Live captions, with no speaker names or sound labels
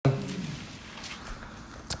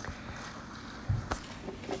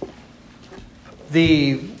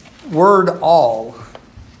The word all,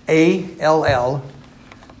 A-L-L,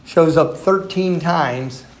 shows up 13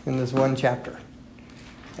 times in this one chapter.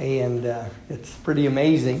 And it's pretty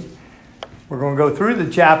amazing. We're going to go through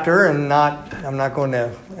the chapter and I'm not going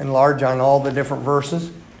to enlarge on all the different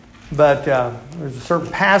verses. But there's a certain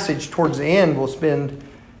passage towards the end we'll spend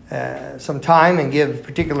some time and give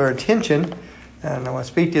particular attention. And I want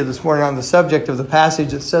to speak to you this morning on the subject of the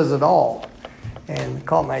passage that says it all. And it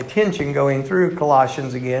caught my attention going through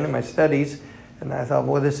Colossians again in my studies. And I thought,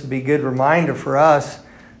 boy, this would be a good reminder for us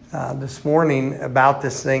this morning about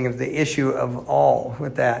this thing of the issue of all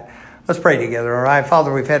with that. Let's pray together, all right?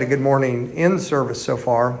 Father, we've had a good morning in service so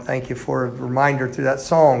far. Thank you for a reminder through that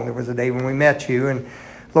song. There was a day when we met you. And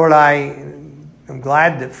Lord, I am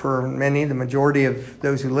glad that for many, the majority of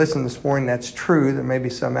those who listen this morning, that's true. There may be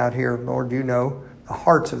some out here, Lord, you know the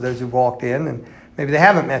hearts of those who've walked in. And maybe they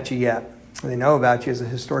haven't met you yet. They know about you as a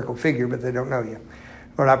historical figure, but they don't know you.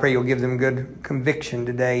 Lord, I pray you'll give them good conviction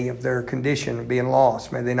today of their condition of being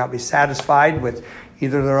lost. May they not be satisfied with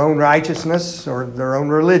either their own righteousness or their own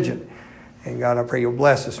religion. And God, I pray you'll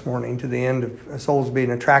bless this morning to the end of souls being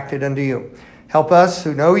attracted unto you. Help us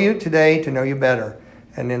who know you today to know you better.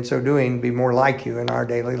 And in so doing, be more like you in our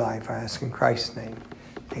daily life. I ask in Christ's name.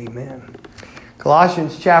 Amen.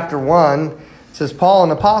 Colossians chapter 1 says, Paul,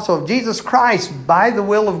 an apostle of Jesus Christ by the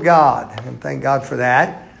will of God. And thank God for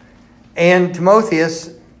that. And Timotheus,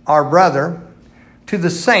 our brother, to the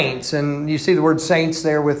saints. And you see the word saints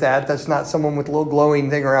there with that. That's not someone with a little glowing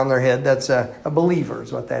thing around their head. That's a believer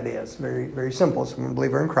is what that is. Very, very simple. Someone a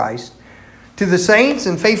believer in Christ. To the saints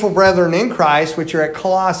and faithful brethren in Christ, which are at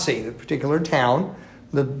Colossae, the particular town.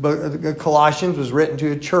 The Colossians was written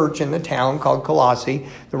to a church in the town called Colossae.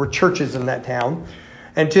 There were churches in that town.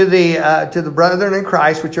 And to the brethren in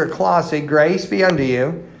Christ, which are at Colossae, grace be unto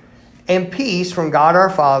you, and peace from God our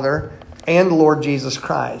Father and the Lord Jesus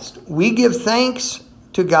Christ. We give thanks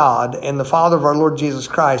to God and the Father of our Lord Jesus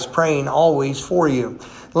Christ, praying always for you.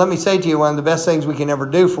 Let me say to you, one of the best things we can ever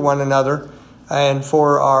do for one another and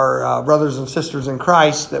for our brothers and sisters in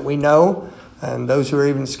Christ that we know, and those who are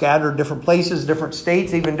even scattered different places, different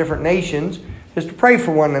states, even different nations, is to pray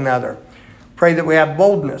for one another. Pray that we have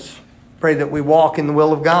boldness. Pray that we walk in the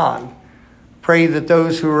will of God. Pray that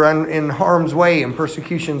those who are in harm's way and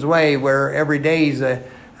persecution's way, where every day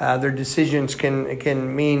their decisions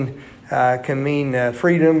can mean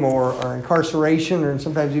freedom or incarceration, or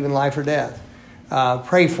sometimes even life or death.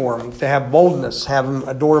 Pray for them to have boldness, have them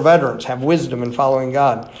adore veterans, have wisdom in following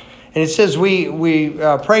God. And it says we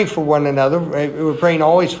pray for one another. We're praying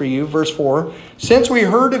always for you. Verse 4, since we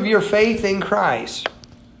heard of your faith in Christ,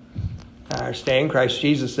 I understand Christ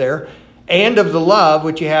Jesus there, and of the love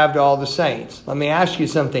which you have to all the saints. Let me ask you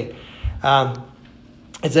something.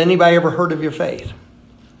 Has anybody ever heard of your faith?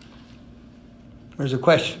 There's a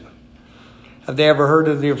question. Have they ever heard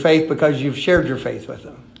of your faith because you've shared your faith with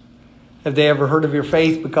them? Have they ever heard of your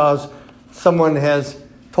faith because someone has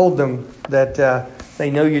told them that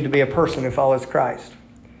they know you to be a person who follows Christ?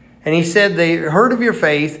 And he said they heard of your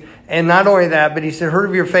faith, and not only that, but he said heard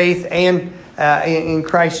of your faith and in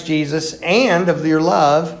Christ Jesus, and of your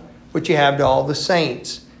love which you have to all the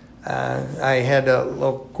saints. I had a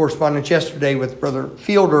little correspondence yesterday with Brother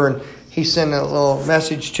Fielder, and he sent a little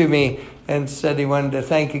message to me and said he wanted to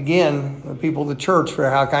thank again the people of the church for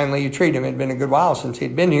how kindly you treat him. It had been a good while since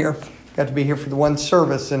he'd been here. Got to be here for the one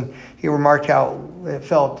service, and he remarked how it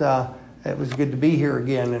felt it was good to be here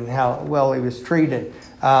again and how well he was treated.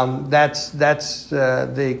 That's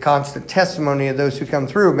the constant testimony of those who come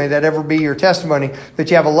through. May that ever be your testimony,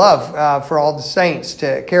 that you have a love for all the saints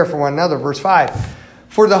to care for one another. Verse 5,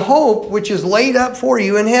 for the hope which is laid up for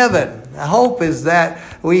you in heaven. The hope is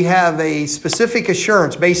that we have a specific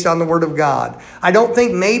assurance based on the Word of God. I don't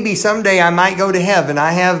think maybe someday I might go to heaven.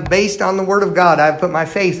 I have, based on the Word of God, I've put my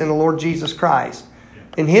faith in the Lord Jesus Christ,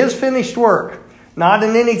 in His finished work. Not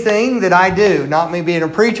in anything that I do. Not me being a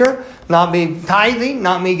preacher, not me tithing,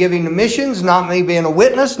 not me giving to missions, not me being a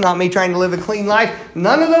witness, not me trying to live a clean life.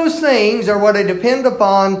 None of those things are what I depend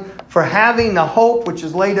upon for having the hope which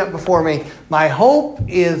is laid up before me. My hope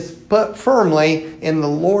is put firmly in the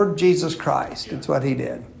Lord Jesus Christ. It's what He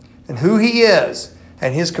did. And who He is.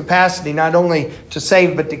 And His capacity not only to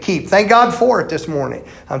save but to keep. Thank God for it this morning.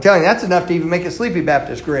 I'm telling you, that's enough to even make a Sleepy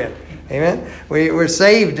Baptist grin. Amen. We're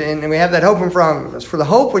saved and we have that hope in front of us. For the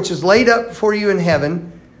hope which is laid up for you in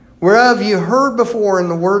heaven, whereof you heard before in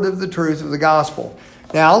the word of the truth of the gospel.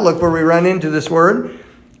 Now, look where we run into this word.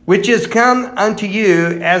 Which is come unto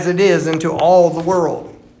you as it is unto all the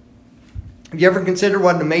world. Have you ever considered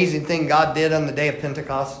what an amazing thing God did on the day of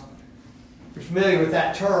Pentecost? You're familiar with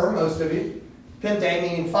that term, most of you. Pente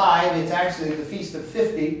meaning 5. It's actually the Feast of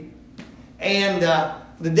 50. And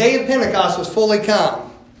the day of Pentecost was fully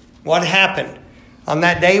come. What happened? On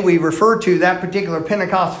that day we refer to that particular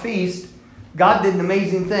Pentecost feast. God did an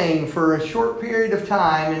amazing thing for a short period of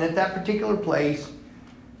time, and at that particular place,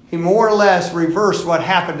 He more or less reversed what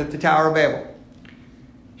happened at the Tower of Babel.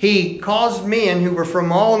 He caused men who were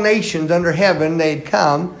from all nations under heaven, they'd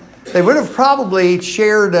come. They would have probably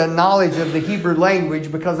shared a knowledge of the Hebrew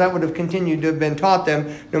language, because that would have continued to have been taught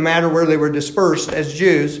them no matter where they were dispersed as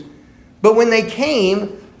Jews. But when they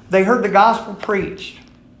came, they heard the gospel preached.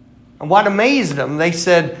 And what amazed them, they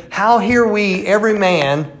said, "How hear we every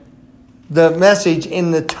man the message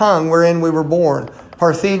in the tongue wherein we were born?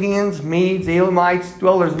 Parthians, Medes, Elamites,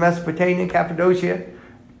 dwellers of Mesopotamia, Cappadocia,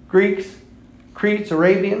 Greeks, Cretes,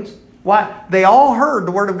 Arabians." Why? They all heard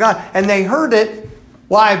the word of God. And they heard it.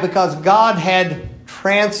 Why? Because God had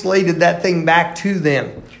translated that thing back to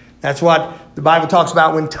them. That's what the Bible talks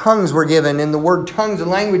about when tongues were given. And the word tongues and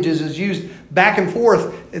languages is used back and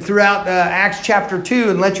forth throughout Acts chapter 2,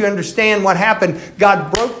 and let you understand what happened.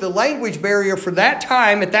 God broke the language barrier for that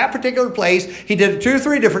time at that particular place. He did it 2 or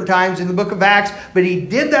 3 different times in the book of Acts, but He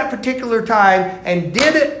did that particular time and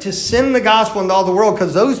did it to send the gospel into all the world,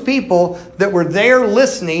 because those people that were there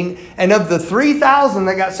listening, and of the 3,000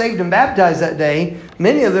 that got saved and baptized that day,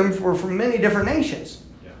 many of them were from many different nations.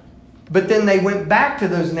 But then they went back to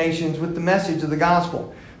those nations with the message of the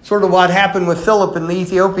gospel. Sort of what happened with Philip and the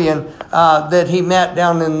Ethiopian that he met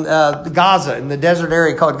down in Gaza, in the desert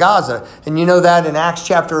area called Gaza. And you know that in Acts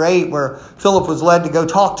chapter 8, where Philip was led to go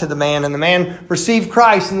talk to the man, and the man received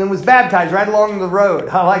Christ and then was baptized right along the road.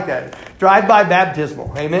 I like that. Drive-by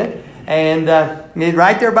baptismal. Amen? And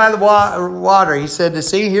right there by the water, he said, "To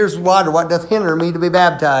see, here's water. What doth hinder me to be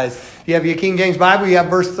baptized?" If you have your King James Bible, you have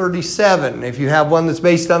verse 37. If you have one that's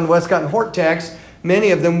based on the Westcott and Hort text, many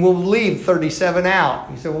of them will leave 37 out.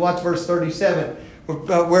 You say, well, what's verse 37?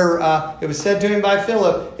 Where it was said to him by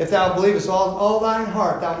Philip, "If thou believest all thine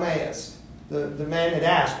heart, thou mayest." The man had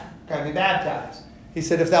asked, "Can I be baptized?" He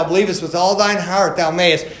said, "If thou believest with all thine heart, thou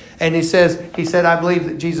mayest." And he said, "I believe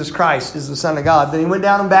that Jesus Christ is the Son of God." Then he went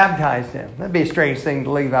down and baptized him. That'd be a strange thing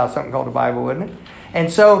to leave out something called the Bible, wouldn't it?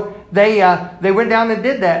 And so they went down and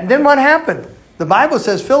did that. And then what happened? The Bible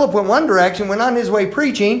says Philip went one direction, went on his way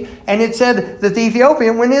preaching, and it said that the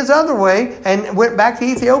Ethiopian went his other way and went back to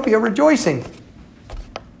Ethiopia rejoicing.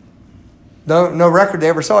 No record they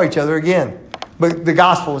ever saw each other again. But the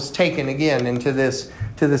gospel was taken again into this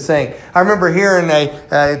thing. I remember hearing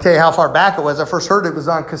I'll tell you how far back it was. I first heard it was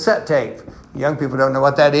on cassette tape. Young people don't know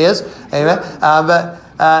what that is. Amen. I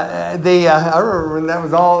remember when that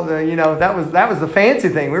was all, that was the fancy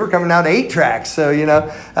thing. We were coming out 8 tracks. So,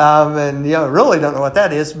 really don't know what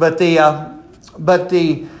that is. But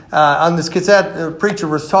on this cassette, the preacher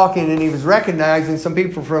was talking, and he was recognizing some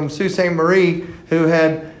people from Sault Ste. Marie who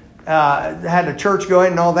had a church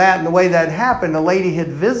going and all that. And the way that happened, a lady had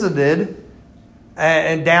visited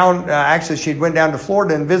and actually she went down to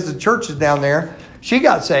Florida and visited churches down there. She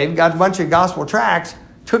got saved, got a bunch of gospel tracts,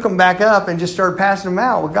 took them back up and just started passing them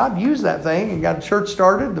out. Well, God used that thing and got a church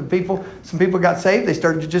started. Some people got saved. They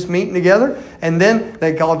started just meeting together, and then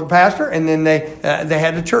they called the pastor, and then they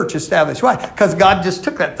had a church established. Why? Because God just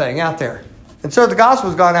took that thing out there. And so the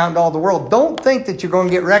gospel's gone out into all the world. Don't think that you're going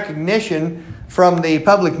to get recognition from the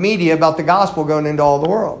public media about the gospel going into all the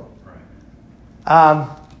world.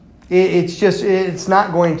 It's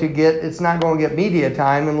not going to get media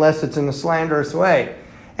time unless it's in a slanderous way.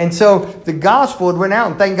 And so the gospel had went out,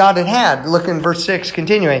 and thank God it had. Look in verse 6,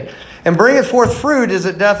 continuing. "And bringeth forth fruit as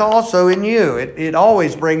it doth also in you." It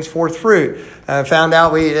always brings forth fruit. I found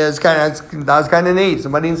out that was kind of neat.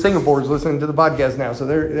 Somebody in Singapore is listening to the podcast now. So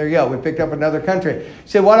there you go. We picked up another country. You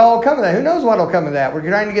say, what all will come of that? Who knows what will come of that? We're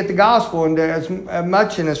trying to get the gospel into as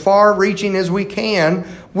much and as far reaching as we can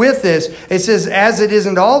with this. It says, "As it is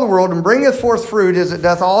into all the world, and bringeth forth fruit as it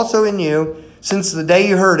doth also in you, since the day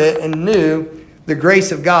you heard it and knew the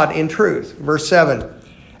grace of God in truth." Verse 7.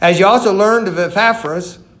 "As you also learned of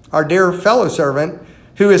Epaphras, our dear fellow servant,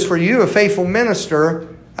 who is for you a faithful minister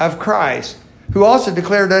of Christ, who also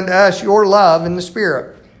declared unto us your love in the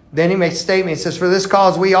Spirit." Then he makes a statement. He says, "For this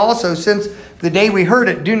cause we also, since the day we heard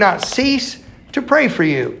it, do not cease to pray for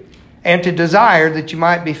you, and to desire that you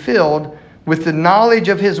might be filled with the knowledge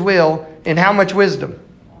of His will." In how much wisdom?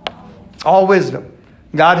 All wisdom.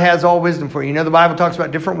 God has all wisdom for you. You know, the Bible talks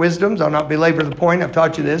about different wisdoms. I'll not belabor the point. I've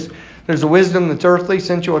taught you this. There's a wisdom that's earthly,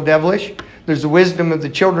 sensual, devilish. There's the wisdom of the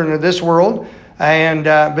children of this world.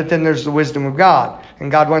 But then there's the wisdom of God.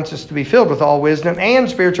 And God wants us to be filled with all wisdom and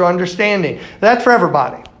spiritual understanding. That's for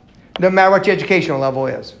everybody. Doesn't matter what your educational level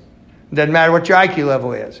is. It doesn't matter what your IQ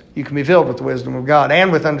level is. You can be filled with the wisdom of God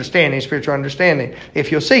and with understanding, spiritual understanding,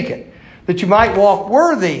 if you'll seek it. That you might walk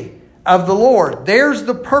worthy of the Lord. There's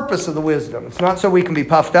the purpose of the wisdom. It's not so we can be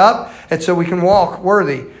puffed up. It's so we can walk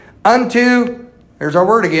worthy. Unto, there's our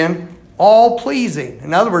word again, all pleasing.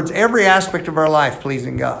 In other words, every aspect of our life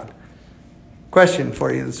pleasing God. Question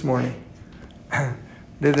for you this morning.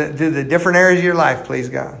 Do the different areas of your life please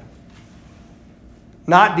God?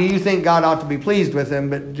 Not do you think God ought to be pleased with them,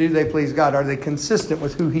 but do they please God? Are they consistent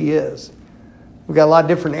with who He is? We've got a lot of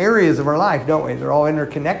different areas of our life, don't we? They're all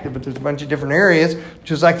interconnected, but there's a bunch of different areas,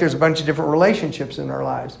 just like there's a bunch of different relationships in our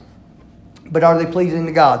lives. But are they pleasing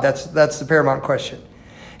to God? That's the paramount question.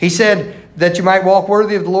 He said that you might walk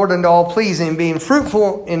worthy of the Lord unto all pleasing, being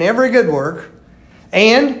fruitful in every good work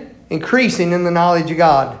and increasing in the knowledge of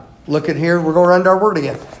God. Look at here, we're going to run to our word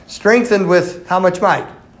again. Strengthened with how much might?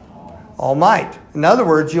 All might. In other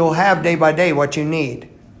words, you'll have day by day what you need.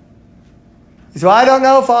 So I don't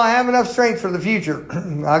know if I'll have enough strength for the future.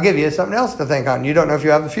 I'll give you something else to think on. You don't know if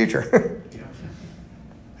you have the future.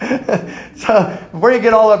 So before you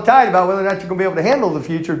get all uptight about whether or not you're going to be able to handle the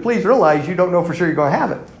future, please realize you don't know for sure you're going to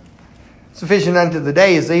have it. Sufficient unto the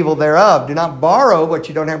day is the evil thereof. Do not borrow what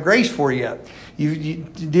you don't have grace for yet. You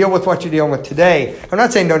deal with what you're dealing with today. I'm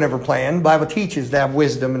not saying don't ever plan. The Bible teaches to have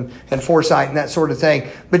wisdom and foresight and that sort of thing.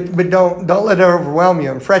 But don't let it overwhelm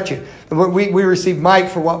you and fret you. We receive might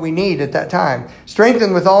for what we need at that time.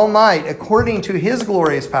 Strengthened with all might according to His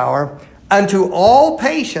glorious power unto all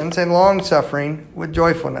patience and long-suffering with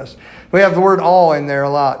joyfulness. We have the word all in there a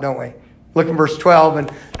lot, don't we? Look in verse 12, and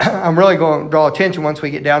I'm really going to draw attention once we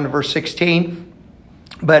get down to verse 16.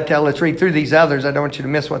 But let's read through these others. I don't want you to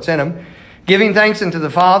miss what's in them. Giving thanks unto the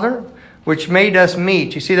Father, which made us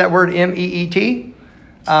meet. You see that word M-E-E-T?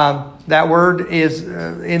 That word is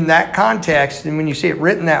in that context, and when you see it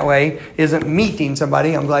written that way, isn't meeting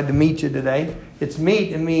somebody. I'm glad to meet you today. It's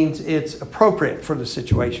meet. It means it's appropriate for the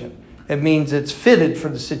situation. It means it's fitted for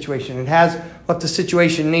the situation. It has what the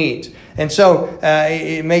situation needs. And so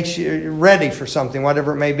it makes you ready for something,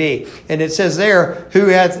 whatever it may be. And it says there, who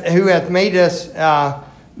hath made us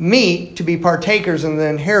meet to be partakers in the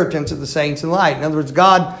inheritance of the saints in light. In other words,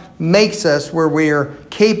 God makes us where we are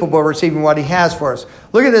capable of receiving what He has for us.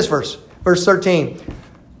 Look at this verse, verse 13.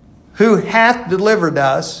 Who hath delivered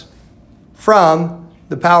us from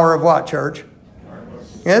the power of what, church?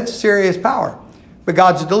 It's serious power. But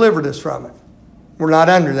God's delivered us from it. We're not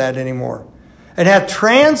under that anymore. And hath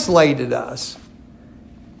translated us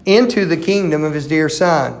into the kingdom of His dear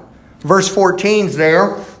Son. Verse 14 is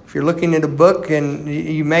there. If you're looking at a book, and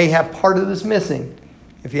you may have part of this missing,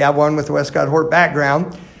 if you have one with the Westcott Hort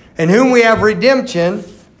background, in whom we have redemption,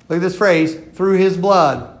 look at this phrase, through His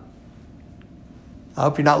blood. I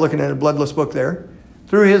hope you're not looking at a bloodless book there.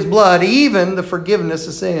 Through His blood, even the forgiveness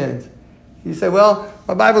of sins. You say, well,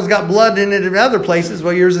 my Bible's got blood in it in other places.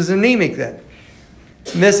 Well, yours is anemic then.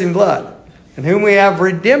 Missing blood. In whom we have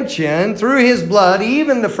redemption through His blood,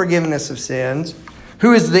 even the forgiveness of sins,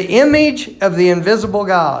 who is the image of the invisible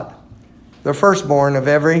God, the firstborn of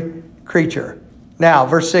every creature. Now,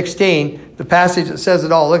 verse 16, the passage that says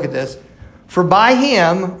it all, look at this. For by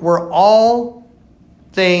Him were all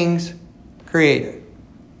things created.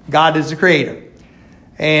 God is the creator.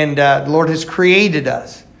 And the Lord has created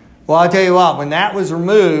us. Well, I'll tell you what, when that was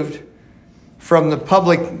removed from the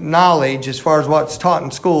public knowledge as far as what's taught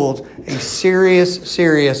in schools, a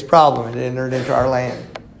serious problem had entered into our land.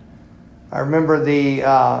 I remember the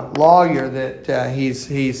lawyer that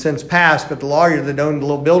he's since passed, but the lawyer that owned the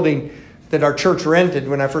little building that our church rented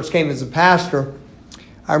when I first came as a pastor.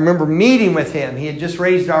 I remember meeting with him. He had just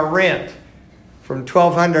raised our rent from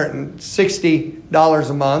 $1,260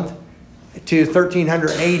 a month to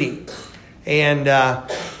 $1,380. And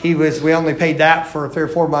we only paid that for 3 or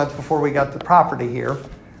 4 months before we got the property here.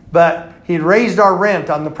 But he had raised our rent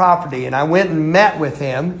on the property, and I went and met with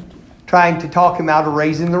him, trying to talk him out of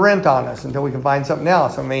raising the rent on us until we can find something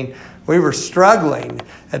else. I mean, we were struggling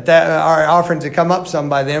at that. Our offerings had come up some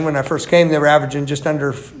by then. When I first came, they were averaging just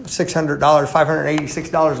under $600,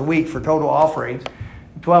 $586 a week for total offerings.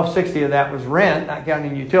 $1,260 of that was rent, not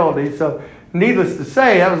counting utilities. So needless to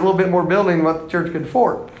say, that was a little bit more building than what the church could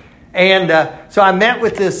afford. And so I met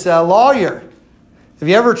with this lawyer. Have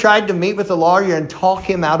you ever tried to meet with a lawyer and talk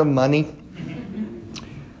him out of money?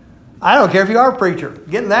 I don't care if you are a preacher.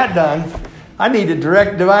 Getting that done, I needed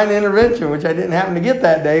direct divine intervention, which I didn't happen to get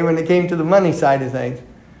that day when it came to the money side of things.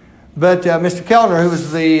 But Mr. Kellner, who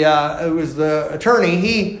was the attorney,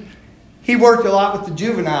 he worked a lot with the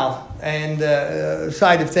juvenile and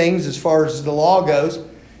side of things as far as the law goes.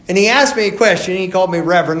 And he asked me a question. He called me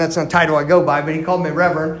Reverend. That's not a title I go by, but he called me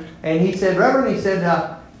Reverend. And he said, Reverend,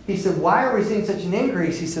 He said, why are we seeing such an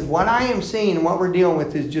increase? He said, what I am seeing and what we're dealing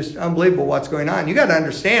with is just unbelievable what's going on. You got to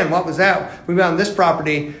understand, what was that? We've been on this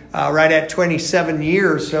property right at 27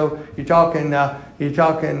 years. So you're talking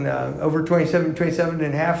over 27 and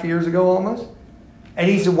a half years ago almost. And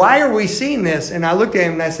he said, why are we seeing this? And I looked at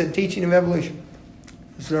him and I said, teaching of evolution.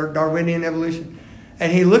 This is Darwinian evolution.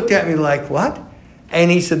 And he looked at me like, what? And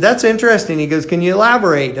he said, that's interesting. He goes, can you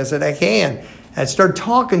elaborate? I said, I can. I started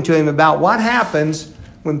talking to him about what happens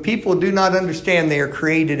when people do not understand they are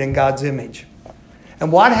created in God's image.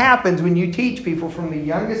 And what happens when you teach people from the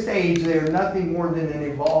youngest age they are nothing more than an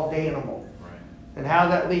evolved animal. And how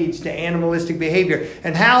that leads to animalistic behavior.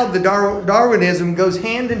 And how the Darwinism goes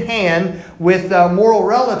hand in hand with moral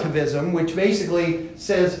relativism, which basically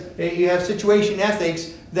says you have situation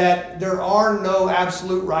ethics, that there are no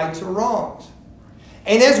absolute rights or wrongs.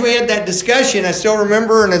 And as we had that discussion, I still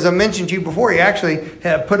remember, and as I mentioned to you before, he actually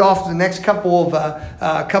had put off the next couple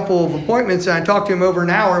of appointments, and I talked to him over an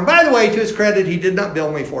hour. And by the way, to his credit, he did not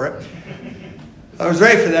bill me for it. I was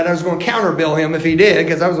ready for that. I was going to counter-bill him if he did,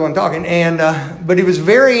 because I was the one talking. But he was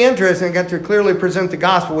very interested and got to clearly present the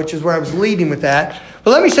gospel, which is where I was leading with that.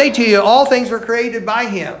 But let me say to you, all things were created by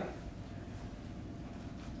Him.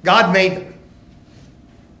 God made them.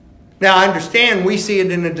 Now, I understand we see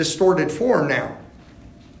it in a distorted form now.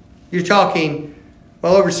 You're talking,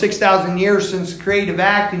 well, over 6,000 years since the creative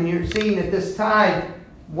act, and you're seeing at this time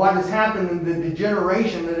what has happened in the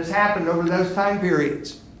degeneration that has happened over those time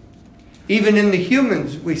periods. Even in the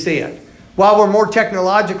humans, we see it. While we're more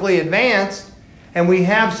technologically advanced, and we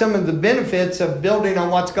have some of the benefits of building on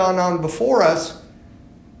what's gone on before us,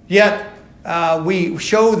 yet we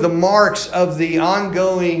show the marks of the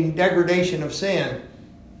ongoing degradation of sin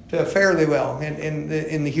to fairly well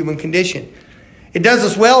in the human condition. It does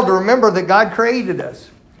us well to remember that God created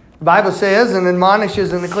us. The Bible says and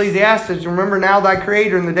admonishes in Ecclesiastes, remember now thy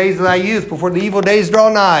Creator in the days of thy youth, before the evil days draw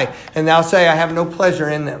nigh, and thou say, I have no pleasure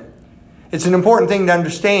in them. It's an important thing to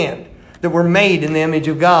understand that we're made in the image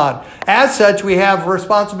of God. As such, we have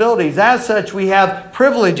responsibilities. As such, we have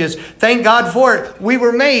privileges. Thank God for it. We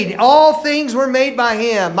were made. All things were made by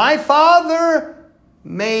Him. My Father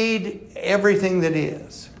made everything that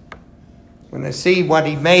is. When I see what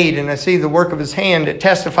He made and I see the work of His hand, it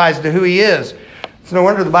testifies to who He is. It's no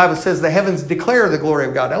wonder the Bible says the heavens declare the glory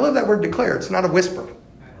of God. I love that word declare. It's not a whisper.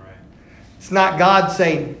 It's not God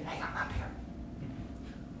saying,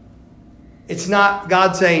 it's not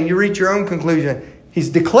God saying, you reach your own conclusion. He's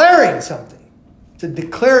declaring something. It's a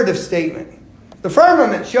declarative statement. The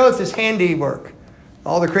firmament shows His handiwork.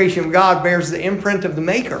 All the creation of God bears the imprint of the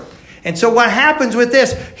Maker. And so what happens with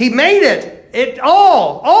this? He made it.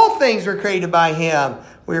 All things were created by Him.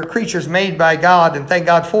 We are creatures made by God, and thank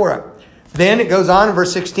God for it. Then it goes on in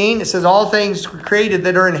verse 16. It says, all things were created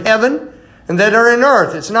that are in heaven and that are in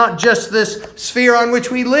earth. It's not just this sphere on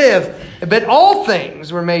which we live, but all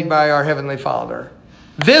things were made by our Heavenly Father,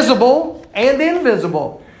 visible and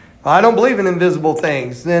invisible. Well, I don't believe in invisible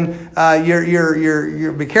things. Then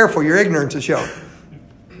you're be careful. Your ignorance is shown.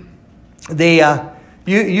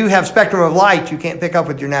 You have spectrum of light you can't pick up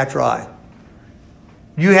with your natural eye.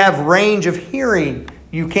 You have range of hearing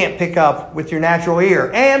you can't pick up with your natural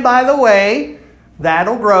ear. And by the way,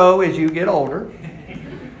 that'll grow as you get older.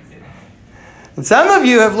 And some of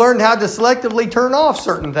you have learned how to selectively turn off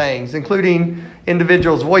certain things, including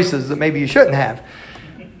individuals' voices that maybe you shouldn't have.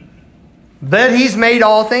 But He's made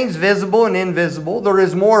all things visible and invisible. There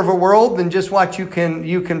is more of a world than just what you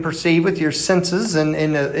can perceive with your senses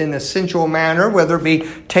in a sensual manner, whether it be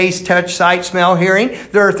taste, touch, sight, smell, hearing.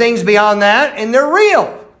 There are things beyond that, and they're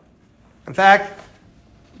real. In fact,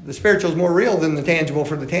 the spiritual is more real than the tangible,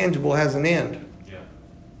 for the tangible has an end. Yeah.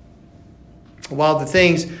 While the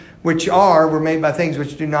things which were made by things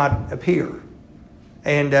which do not appear.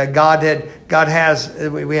 And we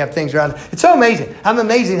have things around. It's so amazing. I'm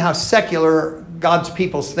amazing how secular God's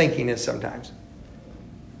people's thinking is sometimes.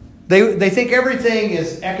 They think everything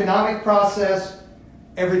is economic process,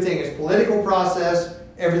 everything is political process,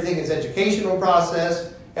 everything is educational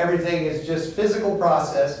process, everything is just physical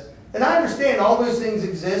process. And I understand all those things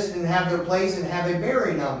exist and have their place and have a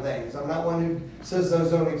bearing on things. I'm not one who says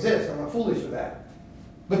those don't exist. I'm not foolish for that.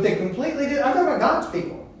 But they completely I'm talking about God's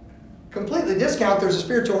people. Completely discount there's a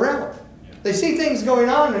spiritual realm. They see things going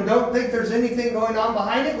on and don't think there's anything going on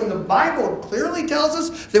behind it, when the Bible clearly tells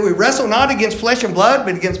us that we wrestle not against flesh and blood,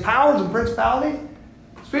 but against powers and principalities.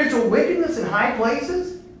 Spiritual wickedness in high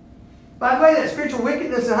places. By the way, that spiritual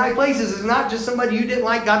wickedness in high places is not just somebody you didn't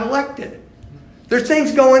like got elected. There's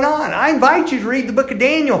things going on. I invite you to read the book of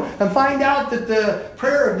Daniel and find out that the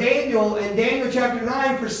prayer of Daniel in Daniel chapter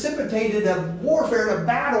 9 precipitated a warfare and a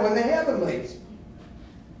battle in the heavenlies.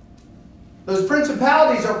 Those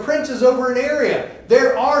principalities are princes over an area.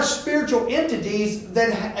 There are spiritual entities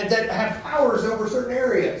that have powers over certain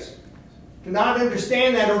areas. To not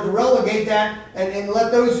understand that or to relegate that and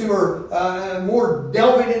let those who are more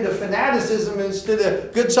delving into fanaticism instead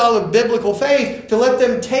of good solid biblical faith, to let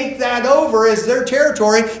them take that over as their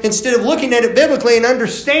territory instead of looking at it biblically and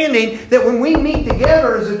understanding that when we meet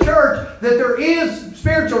together as a church, that there is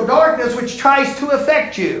spiritual darkness which tries to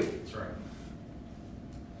affect you. That's right.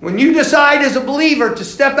 When you decide as a believer to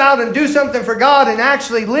step out and do something for God and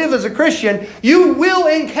actually live as a Christian, you will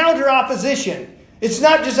encounter opposition. It's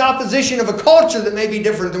not just opposition of a culture that may be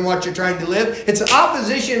different than what you're trying to live. It's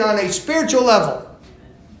opposition on a spiritual level.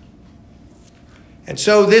 And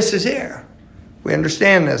so this is here. We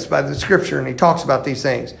understand this by the Scripture, and He talks about these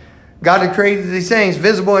things. God had created these things,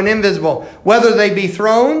 visible and invisible, whether they be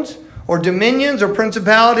thrones or dominions or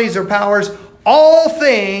principalities or powers. All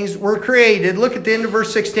things were created. Look at the end of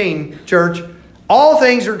verse 16, church. All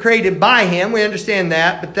things were created by Him. We understand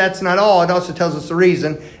that, but that's not all. It also tells us the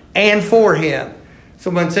reason. And for Him.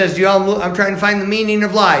 Someone says, I'm trying to find the meaning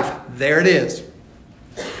of life. There it is.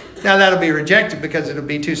 Now that'll be rejected because it'll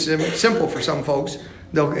be too simple for some folks.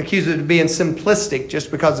 They'll accuse it of being simplistic just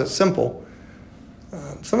because it's simple.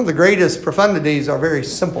 Some of the greatest profundities are very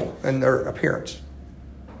simple in their appearance.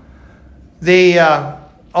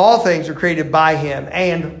 All things are created by Him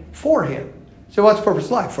and for Him. So what's the purpose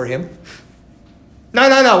of life? For Him?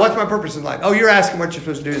 No. What's my purpose in life? Oh, you're asking what you're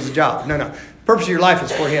supposed to do as a job. No. The purpose of your life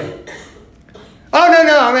is for Him. Oh,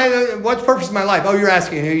 no. I mean, what's the purpose of my life? Oh, you're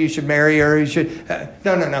asking who you should marry or you should...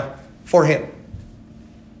 No. For Him.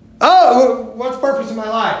 Oh, what's the purpose of my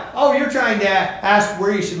life? Oh, you're trying to ask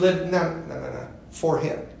where you should live. No. For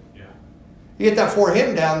Him. Yeah. You get that for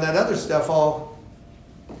Him down, that other stuff all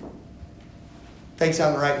takes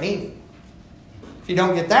on the right meaning. If you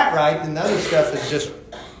don't get that right, then the other stuff is just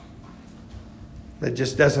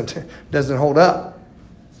doesn't hold up.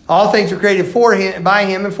 All things are created for Him, by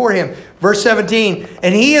Him, and for Him. Verse 17,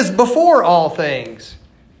 and He is before all things.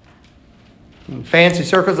 In fancy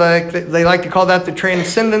circles, they like to call that the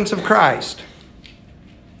transcendence of Christ.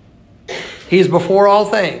 He is before all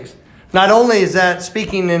things. Not only is that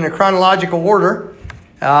speaking in a chronological order,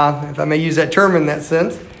 if I may use that term in that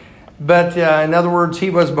sense, but in other words, He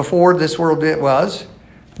was before this world it was,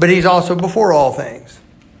 but He's also before all things.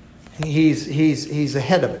 He's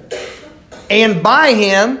ahead of it. And by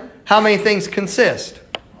Him, how many things consist?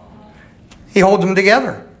 He holds them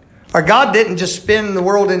together. Our God didn't just spin the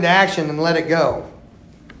world into action and let it go.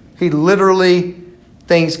 He literally,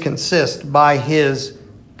 things consist by His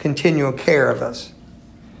continual care of us.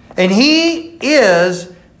 And He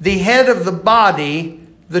is the head of the body,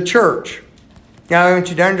 the church. Now I want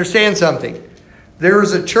you to understand something. There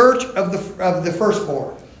is a church of the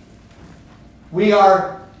firstborn.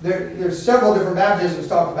 There's several different baptisms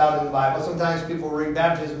talked about in the Bible. Sometimes people read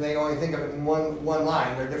baptism, they only think of it in one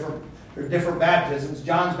line. There are different baptisms.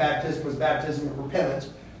 John's baptism was baptism of repentance.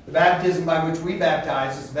 The baptism by which we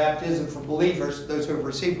baptize is baptism for believers, those who have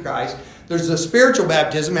received Christ. There's a spiritual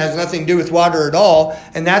baptism, has nothing to do with water at all,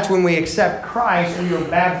 and that's when we accept Christ and we are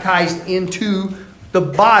baptized into the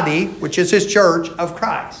body, which is His church, of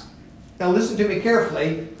Christ. Now listen to me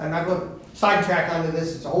carefully. I'm not going to sidetrack onto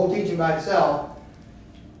this. It's a whole teaching by itself.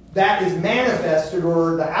 That is manifested,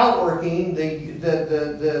 or the outworking,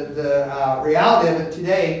 the reality of it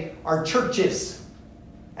today are churches,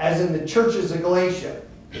 as in the churches of Galatia,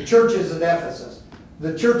 the churches of Ephesus,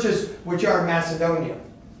 the churches which are in Macedonia.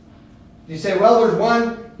 You say, well, there's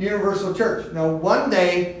one universal church. No, one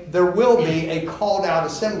day there will be a called out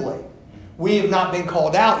assembly. We have not been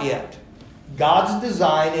called out yet. God's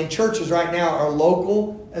design in churches right now are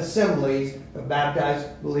local assemblies of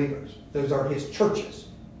baptized believers. Those are His churches.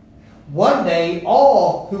 One day,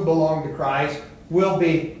 all who belong to Christ will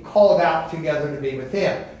be called out together to be with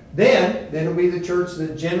Him. Then it'll be the church,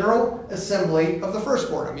 the general assembly of the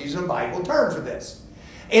firstborn. I'm using a Bible term for this.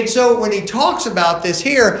 And so when he talks about this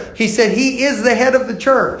here, he said He is the head of the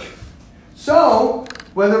church. So,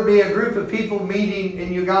 whether it be a group of people meeting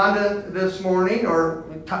in Uganda this morning, or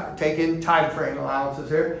taking time frame allowances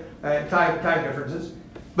here, time differences,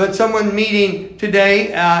 but someone meeting today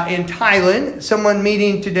in Thailand, someone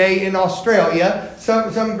meeting today in Australia,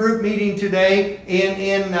 some group meeting today in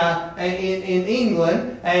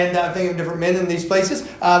England, and I think of different men in these places,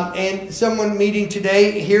 and someone meeting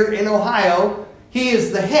today here in Ohio. He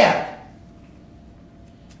is the head.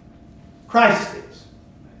 Christ is.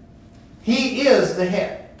 He is the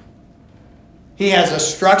head. He has a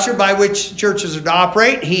structure by which churches are to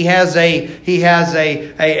operate. He has a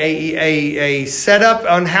setup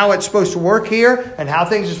on how it's supposed to work here and how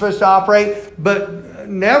things are supposed to operate. But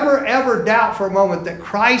never ever doubt for a moment that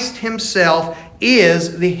Christ himself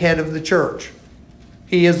is the head of the church.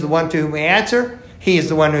 He is the one to whom we answer. He is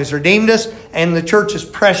the one who has redeemed us, and the church is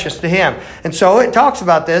precious to him. And so it talks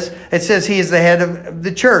about this. It says he is the head of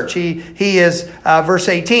the church. He is, verse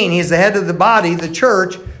 18, he is the head of the body, the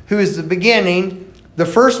church, who is the beginning, the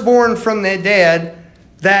firstborn from the dead,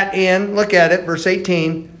 that in, look at it, verse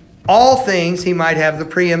 18, all things he might have the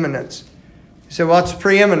preeminence. You say, what's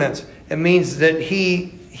preeminence? It means that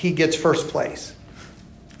he gets first place.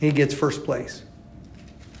 He gets first place.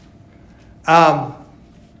 Some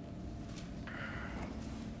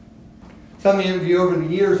of you over the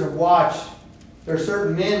years have watched, there are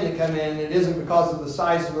certain men that come in, it isn't because of the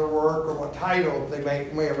size of their work or what title they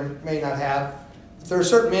may or may not have. But there are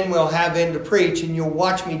certain men we'll have in to preach, and you'll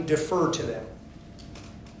watch me defer to them.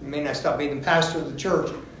 You may not stop being the pastor of the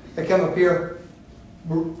church. They come up here,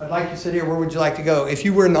 I'd like you to sit here, where would you like to go? If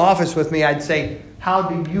you were in the office with me, I'd say, how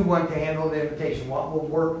do you want to handle the invitation? What will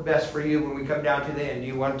work best for you when we come down to the end? Do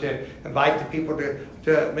you want to invite the people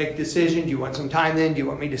to make decisions? Do you want some time then? Do you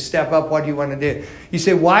want me to step up? What do you want to do? You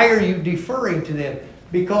say, why are you deferring to them?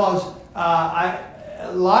 Because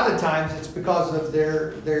a lot of times it's because of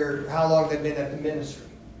their how long they've been at the ministry.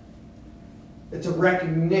 It's a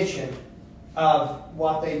recognition of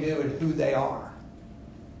what they do and who they are.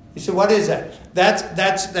 You say, what is that?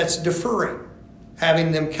 That's deferring,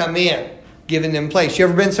 having them come in, giving them place. You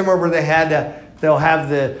ever been somewhere where they'll have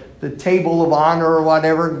the table of honor or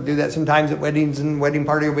whatever? Do that sometimes at weddings, and wedding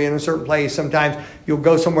party will be in a certain place. Sometimes you'll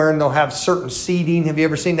go somewhere and they'll have certain seating. Have you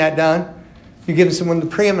ever seen that done? You give someone the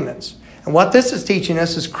preeminence. And what this is teaching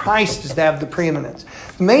us is Christ is to have the preeminence.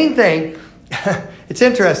 The main thing, it's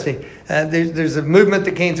interesting. There's a movement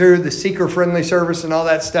that came through, the seeker-friendly service and all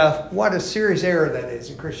that stuff. What a serious error that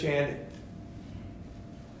is in Christianity.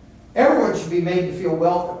 Everyone should be made to feel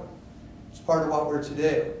welcome. It's part of what we're to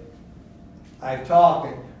do. I've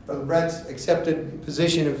talked, and Brother Brett's accepted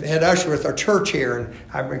position of head usher with our church here, and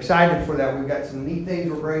I'm excited for that. We've got some neat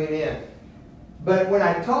things we're bringing in. But when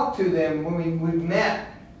I talked to them, when we met,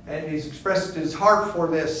 and he's expressed his heart for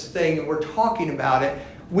this thing, and we're talking about it,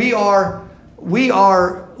 we are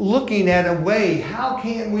looking at a way, how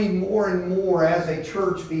can we more and more as a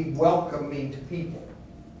church be welcoming to people?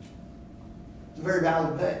 It's a very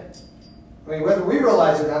valid thing. I mean, whether we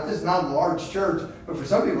realize it or not, this is not a large church, but for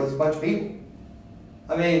some people it's a bunch of people.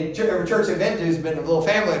 I mean, every church I've been to has been a little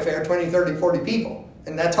family affair, 20, 30, 40 people.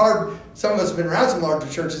 And that's hard. Some of us have been around some larger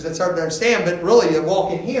churches, that's hard to understand, but really you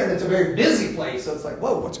walk in here and it's a very busy place, so it's like,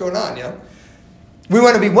 whoa, what's going on, you know? We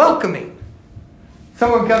want to be welcoming.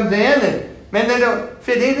 Someone comes in and, man, they don't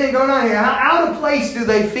fit anything going on here. How out of place do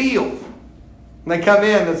they feel? When they come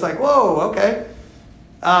in, it's like, whoa, okay.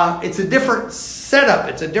 It's a different setup.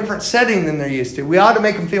 It's a different setting than they're used to. We ought to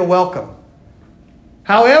make them feel welcome.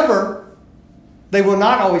 However, they will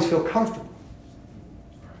not always feel comfortable.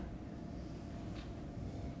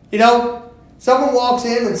 You know, someone walks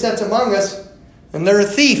in and sits among us, and they're a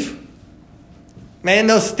thief. Man,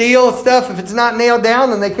 they'll steal stuff. If it's not nailed down,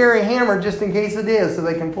 then they carry a hammer just in case it is, so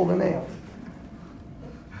they can pull the nails.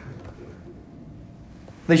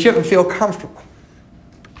 They shouldn't feel comfortable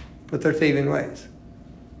with their thieving ways.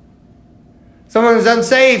 Someone who's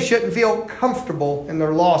unsaved shouldn't feel comfortable in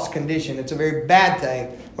their lost condition. It's a very bad thing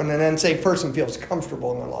when an unsaved person feels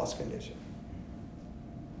comfortable in their lost condition.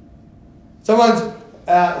 Someone's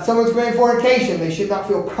committing fornication. They should not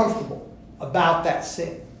feel comfortable about that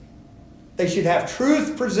sin. They should have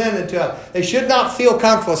truth presented to them. They should not feel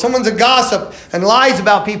comfortable. Someone's a gossip and lies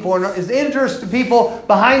about people and is injurious to people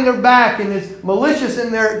behind their back and is malicious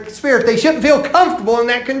in their spirit. They shouldn't feel comfortable in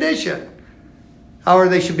that condition. However,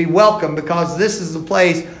 they should be welcome, because this is the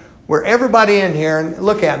place where everybody in here, and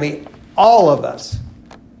look at me, all of us,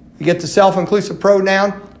 you get the self-inclusive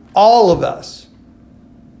pronoun, all of us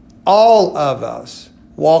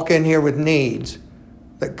walk in here with needs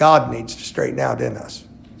that God needs to straighten out in us.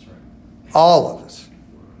 That's right. All of us.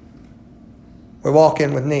 We walk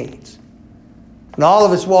in with needs. And all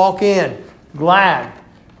of us walk in glad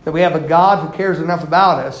that we have a God who cares enough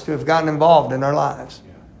about us to have gotten involved in our lives.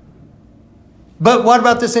 But what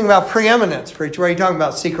about this thing about preeminence, preacher? What are you talking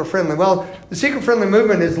about, seeker-friendly? Well, the seeker-friendly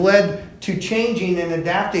movement has led to changing and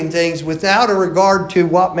adapting things without a regard to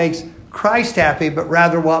what makes Christ happy, but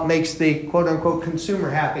rather what makes the quote-unquote consumer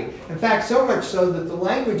happy. In fact, so much so that the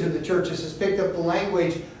language of the churches has picked up the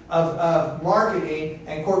language of marketing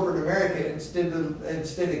and corporate America instead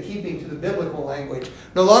of keeping to the biblical language.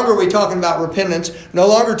 No longer are we talking about repentance. No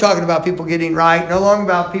longer talking about people getting right. No longer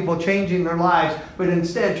about people changing their lives. But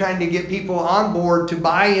instead trying to get people on board to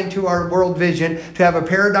buy into our world vision, to have a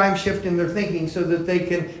paradigm shift in their thinking so that they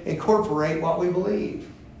can incorporate what we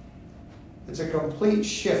believe. It's a complete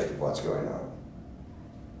shift of what's going on.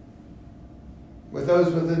 With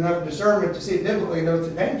those with enough discernment to see it biblically, know it's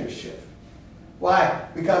a dangerous shift. Why?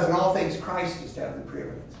 Because in all things, Christ is to have the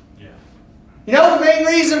preeminence. Yeah. You know the main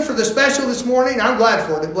reason for the special this morning? I'm glad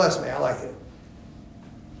for it. It blessed me. I like it.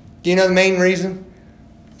 Do you know the main reason?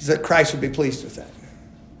 Is that Christ would be pleased with that.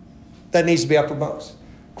 That needs to be uppermost.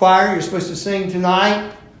 Choir, you're supposed to sing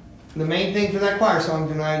tonight. And the main thing for that choir song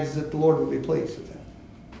tonight is that the Lord will be pleased with that.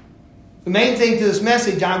 The main thing to this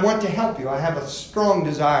message, I want to help you. I have a strong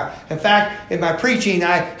desire. In fact, in my preaching,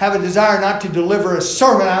 I have a desire not to deliver a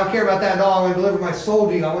sermon. I don't care about that at all. I want to deliver my soul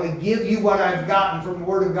to you. I want to give you what I've gotten from the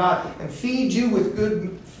Word of God and feed you with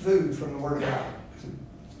good food from the Word of God.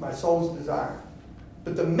 It's my soul's desire.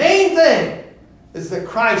 But the main thing is that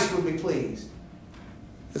Christ would be pleased.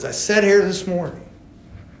 As I said here this morning,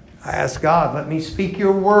 I asked God, let me speak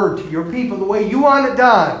your word to your people the way you want it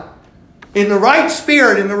done. In the right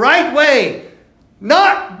spirit, in the right way.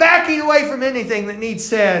 Not backing away from anything that needs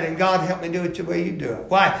said. And God, help me do it the way you do it.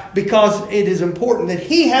 Why? Because it is important that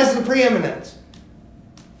He has the preeminence.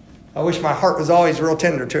 I wish my heart was always real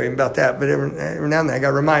tender to Him about that. But every now and then I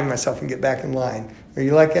got to remind myself and get back in line. Are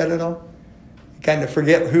you like that at all? You kind of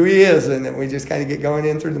forget who He is and then we just kind of get going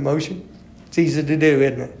in through the motion. It's easy to do,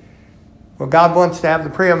 isn't it? Well, God wants to have the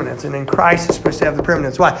preeminence, and in Christ is supposed to have the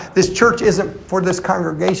preeminence. Why? This church isn't for this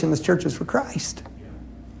congregation. This church is for Christ.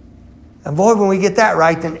 And boy, when we get that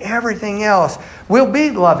right, then everything else, we'll be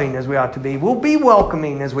loving as we ought to be. We'll be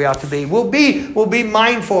welcoming as we ought to be. We'll be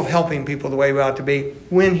mindful of helping people the way we ought to be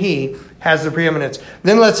when He has the preeminence.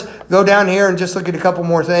 Then let's go down here and just look at a couple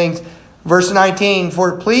more things. Verse 19,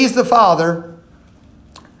 for it pleased the Father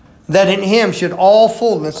that in Him should all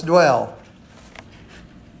fullness dwell.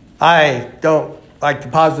 I don't like the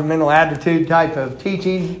positive mental attitude type of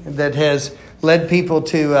teaching that has led people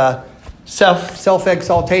to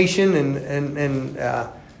self-exaltation and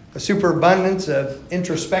a superabundance of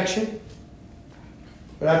introspection.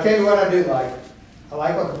 But I'll tell you what I do like. I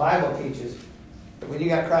like what the Bible teaches. That when you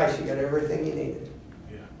got Christ, you got everything you needed.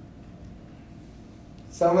 Yeah.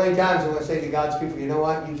 So many times I want to say to God's people, you know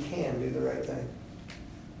what? You can do the right thing.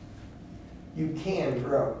 You can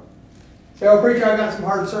grow. Say, oh, preacher, I've got some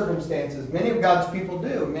hard circumstances. Many of God's people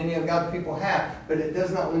do. Many of God's people have. But it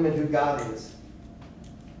does not limit who God is.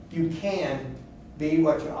 You can be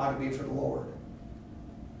what you ought to be for the Lord.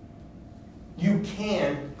 You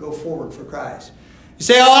can go forward for Christ. You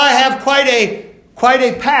say, oh, I have quite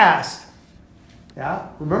a past. Yeah?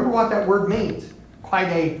 Remember what that word means. Quite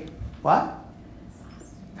a what?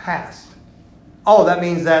 Past. Oh, that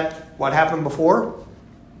means that what happened before?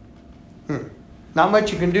 Not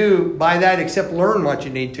much you can do by that except learn what you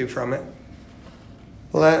need to from it.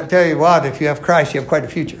 Well, I'll tell you what, if you have Christ, you have quite a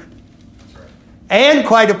future. Right. And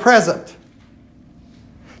quite a present.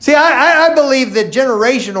 See, I believe that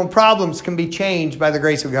generational problems can be changed by the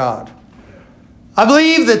grace of God. I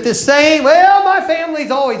believe that this saying, well, my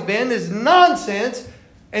family's always been, is nonsense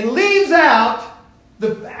and leaves out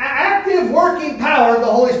the active working power of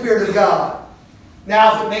the Holy Spirit of God.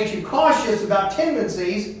 Now, if it makes you cautious about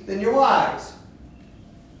tendencies, then you're wise.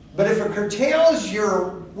 But if it curtails your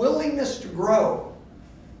willingness to grow,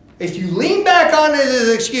 if you lean back on it as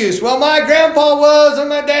an excuse, well, my grandpa was and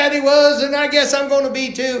my daddy was and I guess I'm going to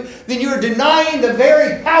be too, then you're denying the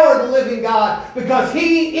very power of the living God because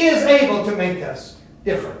He is able to make us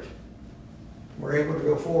different. We're able to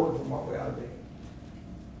go forward from what we ought to be.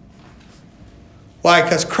 Why?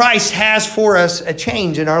 Because Christ has for us a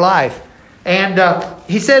change in our life. And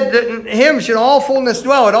He said that in Him should all fullness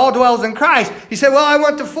dwell. It all dwells in Christ. He said, well, I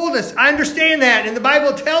want the fullness. I understand that. And the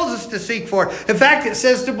Bible tells us to seek for it. In fact, it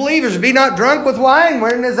says to believers, be not drunk with wine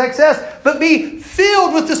wherein is excess, but be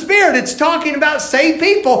filled with the Spirit. It's talking about saved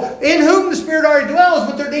people in whom the Spirit already dwells,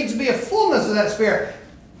 but there needs to be a fullness of that Spirit.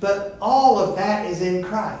 But all of that is in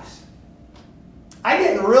Christ. I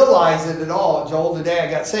didn't realize it at all, Joel, the day I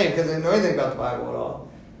got saved, because I didn't know anything about the Bible at all.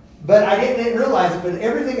 But I didn't realize it, but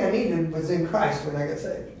everything I needed was in Christ when I got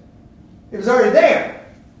saved. It was already there.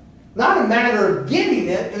 Not a matter of getting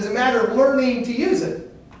it, it was a matter of learning to use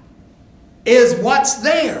it. Is what's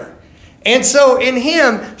there. And so in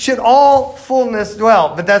Him should all fullness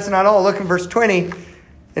dwell. But that's not all. Look in verse 20.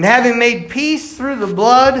 And having made peace through the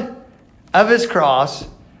blood of His cross,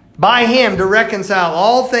 by Him to reconcile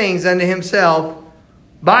all things unto Himself,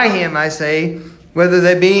 by Him, I say, whether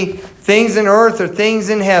they be things in earth or things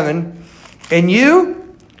in heaven. And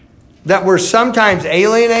you that were sometimes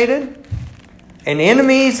alienated and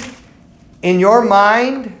enemies in your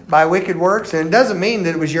mind by wicked works. And it doesn't mean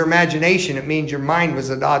that it was your imagination. It means your mind was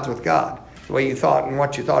at odds with God. The way you thought and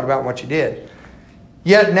what you thought about and what you did.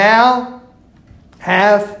 Yet now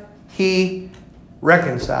hath he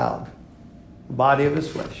reconciled the body of his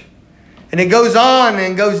flesh. And it goes on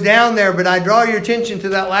and goes down there, but I draw your attention to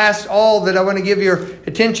that last all that I want to give your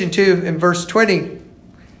attention to in verse 20.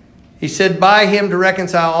 He said, by him to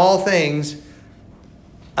reconcile all things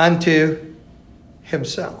unto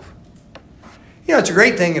himself. You know, it's a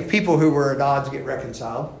great thing if people who were at odds get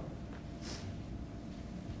reconciled.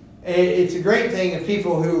 It's a great thing if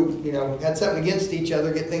people who, had something against each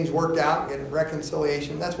other get things worked out, get a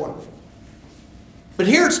reconciliation. That's wonderful. But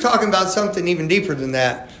here it's talking about something even deeper than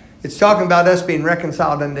that. It's talking about us being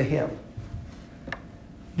reconciled unto him.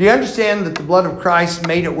 Do you understand that the blood of Christ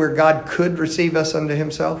made it where God could receive us unto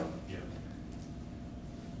himself? Yeah.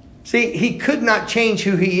 See, he could not change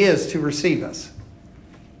who he is to receive us.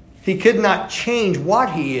 He could not change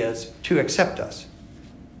what he is to accept us.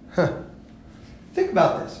 Think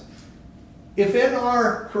about this. If in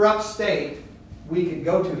our corrupt state, we could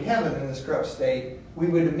go to heaven in this corrupt state, we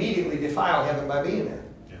would immediately defile heaven by being there.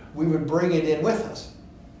 Yeah. We would bring it in with us.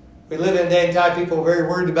 We live in a day and time, people are very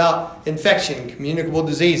worried about infection, communicable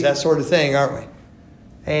disease, that sort of thing, aren't we?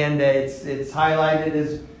 And it's highlighted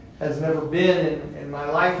as has never been in my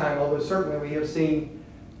lifetime, although certainly we have seen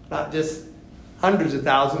not just hundreds of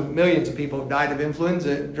thousands, millions of people have died of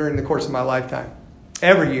influenza during the course of my lifetime.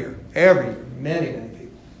 Every year, many, many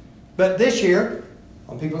people. But this year,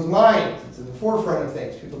 on people's minds, it's in the forefront of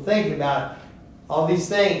things. People thinking about all these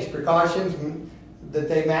things, precautions that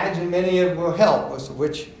they imagine many of will help, most of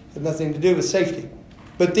which have nothing to do with safety.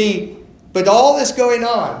 But all this going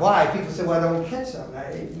on, why? People say, well, don't catch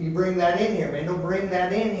something. You bring that in here. Man, don't bring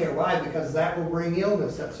that in here. Why? Because that will bring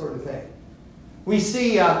illness, that sort of thing. We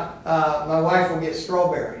see my wife will get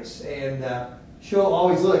strawberries, and she'll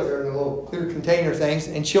always look. They're in the little clear container things,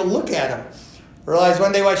 and she'll look at them. Realized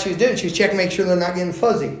one day what she was doing, she was checking to make sure they're not getting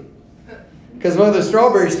fuzzy. Because when the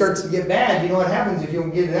strawberry starts to get bad, you know what happens if you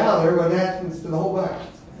don't get it out of there? What happens to the whole bunch?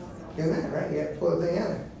 Isn't that right? You have to pull the thing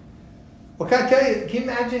out of there. Well, can I tell you, can you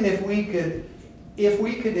imagine if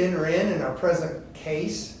we could enter in our present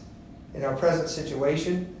case, in our present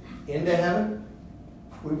situation, into heaven,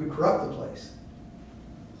 we would corrupt the place.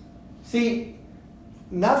 See,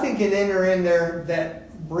 nothing can enter in there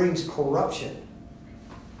that brings corruption.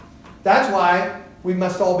 That's why we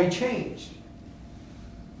must all be changed.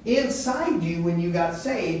 Inside you, when you got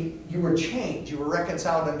saved, you were changed. You were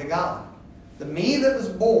reconciled unto God. The me that was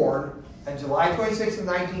born on July 26th of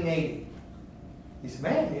 1980. He said,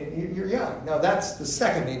 man, you're young. No, that's the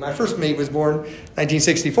second me. My first me was born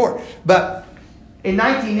 1964. But in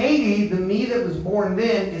 1980, the me that was born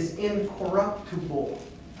then is incorruptible.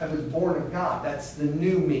 I was born of God. That's the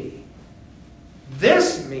new me.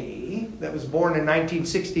 This me that was born in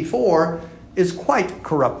 1964 is quite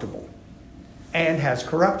corruptible and has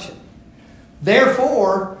corruption.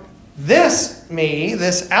 Therefore, this me,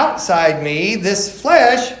 this outside me, this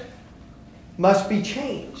flesh must be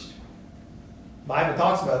changed. The Bible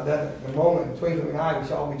talks about that in a moment, in the twinkling of an eye, we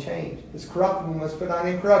shall all be changed. This corruptible must put on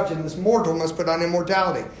incorruption. This mortal must put on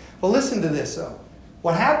immortality. Well, listen to this, though.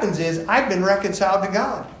 What happens is, I've been reconciled to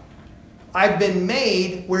God. I've been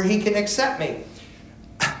made where he can accept me.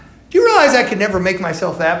 Do you realize I could never make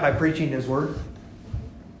myself that by preaching his word?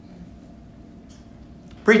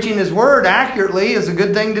 Preaching his word accurately is a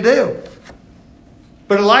good thing to do.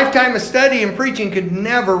 But a lifetime of study and preaching could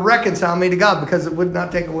never reconcile me to God because it would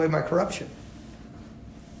not take away my corruption.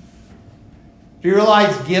 Do you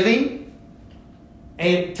realize giving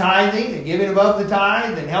and tithing and giving above the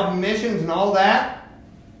tithe and helping missions and all that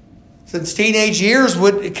since teenage years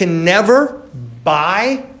can never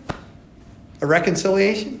buy a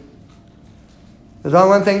reconciliation? There's only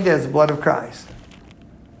one thing it is, the blood of Christ.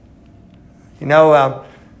 You know,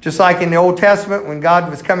 just like in the Old Testament when God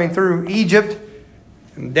was coming through Egypt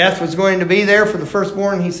and death was going to be there for the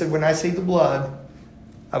firstborn, he said, when I see the blood,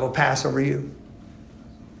 I will pass over you.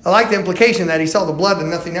 I like the implication that he saw the blood and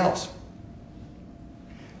nothing else.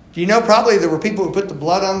 Do you know probably there were people who put the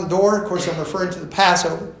blood on the door? Of course, I'm referring to the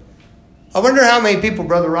Passover. I wonder how many people,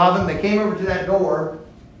 Brother Robin, they came over to that door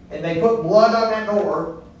and they put blood on that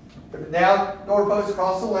door, put it down, doorpost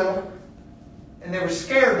across the lintel, and they were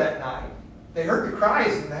scared that night. They heard the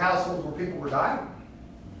cries in the households where people were dying.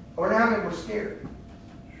 I wonder how many were scared.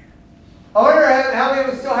 I wonder how many of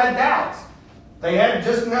them still had doubts. They had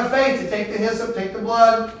just enough faith to take the hyssop, take the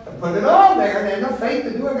blood, and put it on there, and had enough faith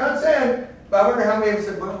to do what God said. But I wonder how many of us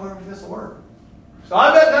said, well, I wonder if this will work. So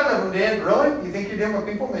I bet none of them did. Really? You think you're dealing with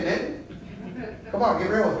people and they didn't? Come on,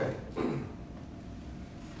 get real with me.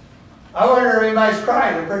 I wonder if anybody's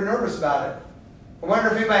crying. They're pretty nervous about it. I wonder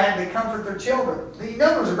if anybody had to comfort their children. You know,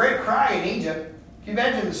 there was a great cry in Egypt. Can you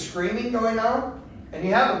imagine the screaming going on? And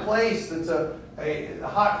you have a place that's a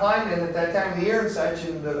hot climate at that time of the year and such,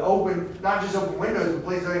 and the open, not just open windows, but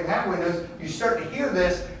places that don't even have windows. You start to hear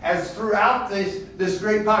this as throughout this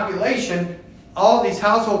great population, all these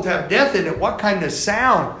households have death in it. What kind of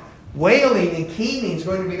sound, wailing and keening is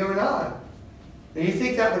going to be going on? Do you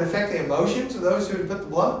think that would affect the emotions of those who had put the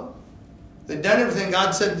blood? They've done everything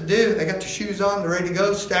God said to do. They got their shoes on. They're ready to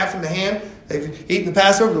go. Staff in the hand. They've eaten the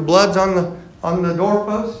Passover. The blood's on the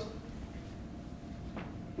doorpost.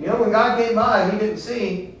 You know, when God came by, He didn't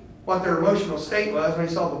see what their emotional state was when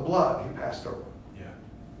He saw the blood He passed over. Yeah.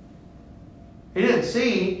 He didn't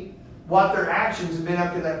see what their actions had been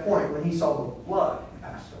up to that point when He saw the blood He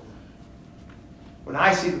passed over. When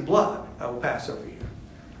I see the blood, I will pass over you.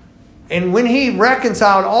 And when He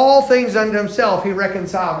reconciled all things unto Himself, He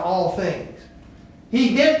reconciled all things.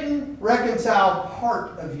 He didn't reconcile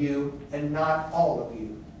part of you and not all of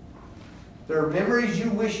you. There are memories you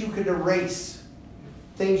wish you could erase.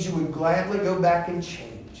 Things you would gladly go back and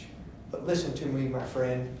change. But listen to me, my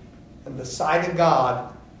friend. In the sight of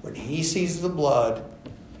God, when He sees the blood,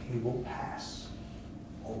 He will pass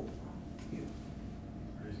over you.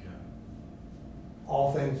 Praise God.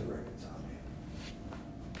 All things are reconciled.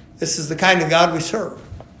 This is the kind of God we serve.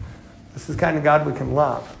 This is the kind of God we can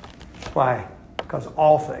love. Why? Because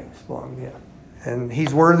all things belong to Him. And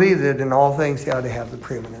He's worthy that in all things He ought to have the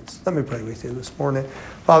preeminence. Let me pray with you this morning.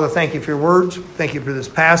 Father, thank You for Your words. Thank You for this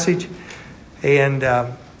passage. And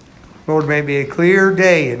Lord, may it be a clear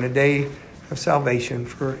day and a day of salvation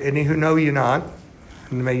for any who know You not.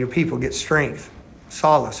 And may Your people get strength,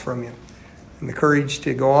 solace from You, and the courage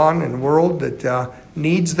to go on in a world that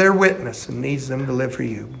needs their witness and needs them to live for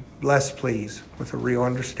You. Bless, please, with a real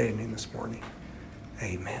understanding this morning.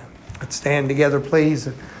 Amen. Let's stand together, please.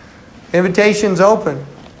 Invitation's open.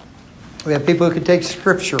 We have people who can take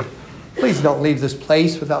Scripture. Please don't leave this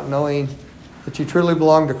place without knowing that you truly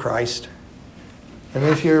belong to Christ. And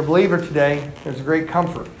if you're a believer today, there's a great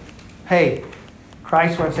comfort. Hey,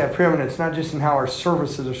 Christ wants to have preeminence, not just in how our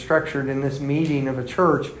services are structured in this meeting of a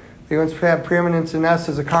church. He wants to have preeminence in us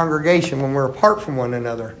as a congregation when we're apart from one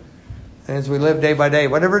another. And as we live day by day,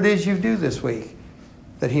 whatever it is you do this week,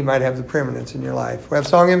 that He might have the preeminence in your life. We have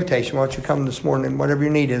song invitation. Why don't you come this morning? Whatever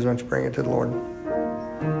your need is, why don't you bring it to the Lord?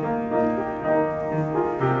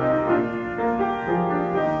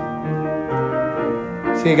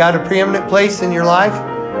 So you got a preeminent place in your life?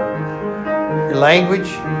 Your language?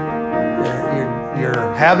 Your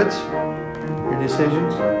habits? Your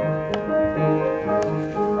decisions?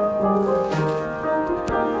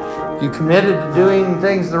 You committed to doing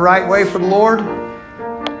things the right way for the Lord?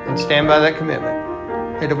 And stand by that commitment.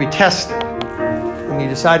 It'll be tested. When you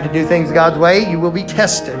decide to do things God's way, you will be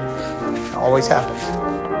tested. It always happens.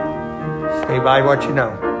 Stay by what you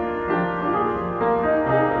know.